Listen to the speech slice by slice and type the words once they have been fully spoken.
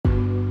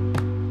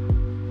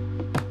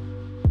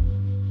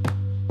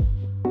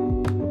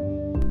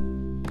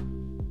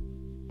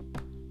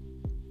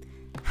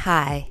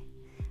Hi,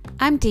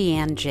 I'm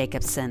Deanne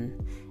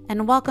Jacobson,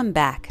 and welcome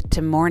back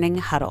to Morning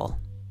Huddle,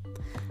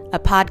 a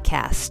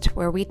podcast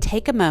where we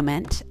take a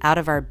moment out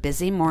of our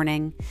busy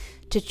morning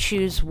to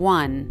choose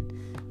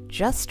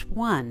just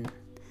one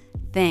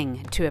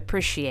thing to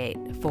appreciate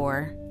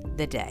for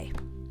the day.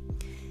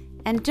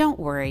 And don't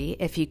worry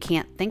if you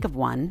can't think of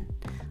one.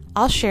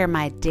 I'll share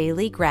my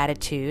daily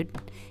gratitude,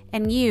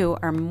 and you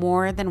are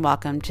more than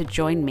welcome to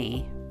join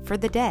me for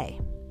the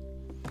day.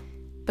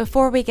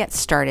 Before we get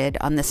started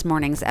on this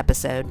morning's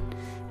episode,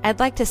 I'd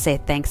like to say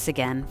thanks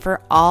again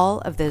for all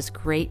of those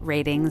great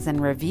ratings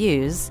and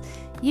reviews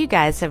you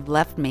guys have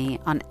left me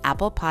on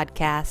Apple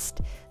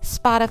Podcast,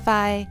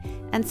 Spotify,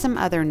 and some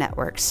other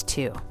networks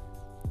too.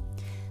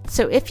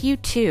 So if you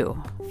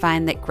too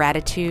find that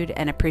gratitude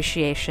and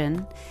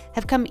appreciation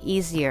have come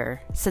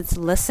easier since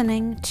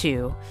listening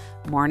to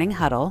Morning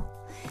Huddle,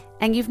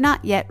 and you've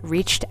not yet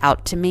reached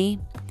out to me,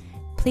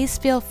 please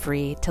feel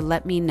free to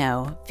let me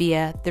know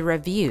via the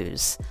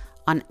reviews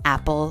on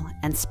Apple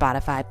and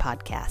Spotify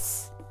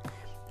podcasts.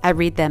 I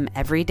read them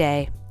every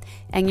day,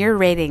 and your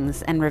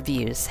ratings and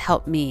reviews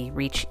help me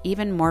reach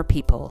even more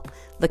people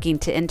looking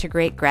to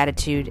integrate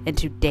gratitude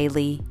into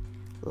daily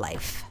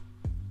life.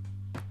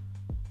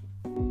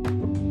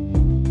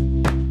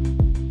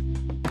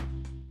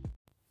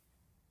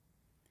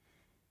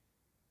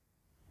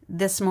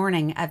 This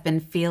morning, I've been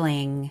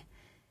feeling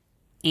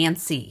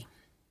antsy.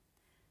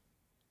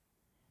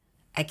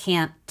 I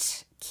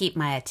can't keep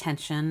my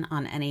attention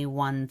on any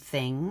one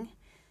thing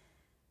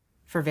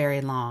for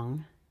very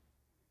long,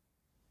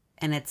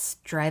 and it's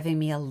driving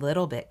me a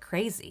little bit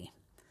crazy.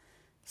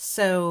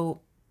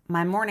 So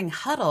my morning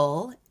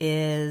huddle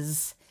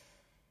is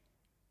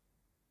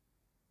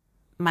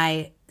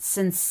my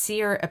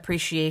sincere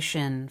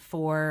appreciation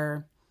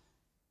for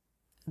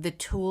the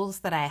tools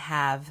that I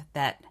have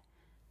that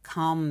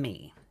calm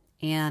me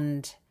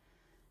and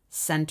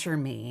center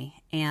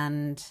me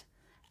and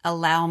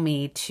allow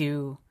me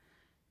to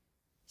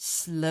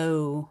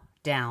slow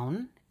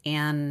down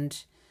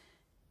and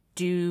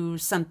do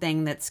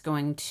something that's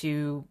going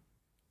to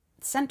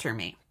center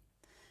me.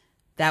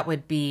 That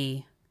would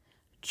be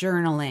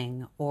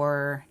journaling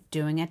or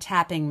doing a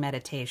tapping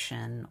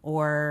meditation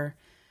or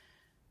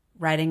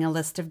writing a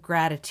list of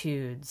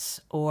gratitudes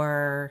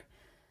or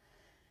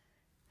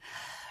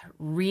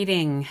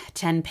reading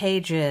 10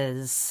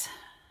 pages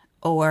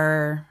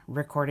or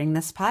recording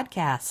this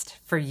podcast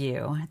for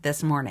you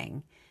this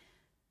morning.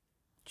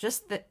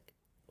 Just that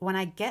when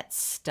I get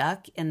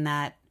stuck in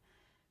that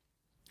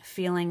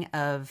feeling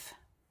of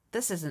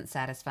this isn't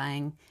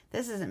satisfying,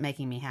 this isn't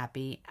making me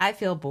happy, I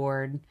feel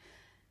bored,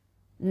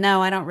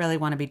 no, I don't really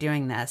want to be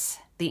doing this.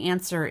 The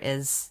answer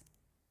is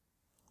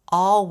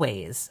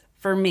always,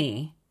 for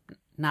me,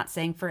 not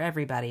saying for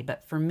everybody,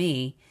 but for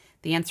me,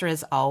 the answer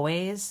is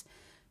always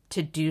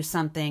to do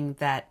something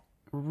that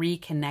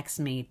reconnects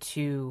me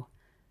to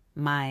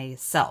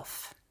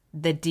myself,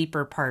 the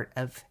deeper part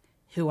of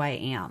who I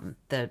am,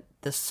 the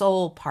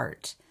soul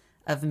part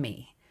of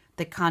me,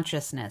 the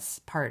consciousness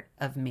part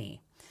of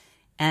me.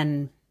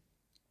 And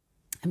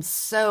I'm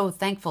so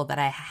thankful that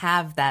I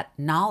have that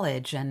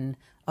knowledge and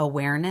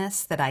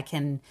awareness that I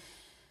can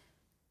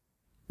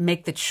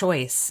make the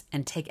choice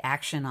and take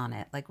action on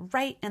it, like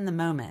right in the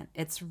moment.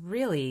 It's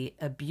really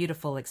a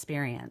beautiful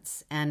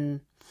experience,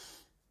 and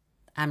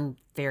I'm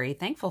very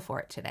thankful for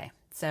it today.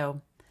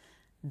 So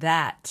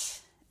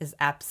that is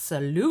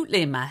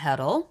absolutely my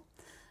huddle.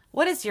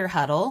 What is your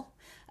huddle?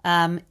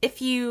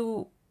 If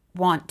you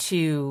want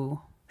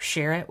to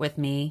share it with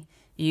me,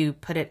 you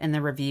put it in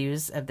the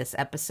reviews of this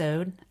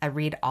episode. I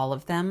read all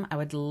of them. I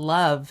would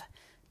love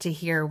to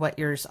hear what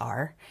yours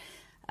are.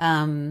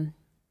 I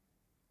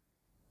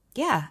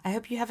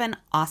hope you have an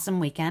awesome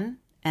weekend,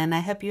 and I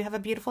hope you have a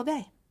beautiful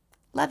day.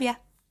 Love ya.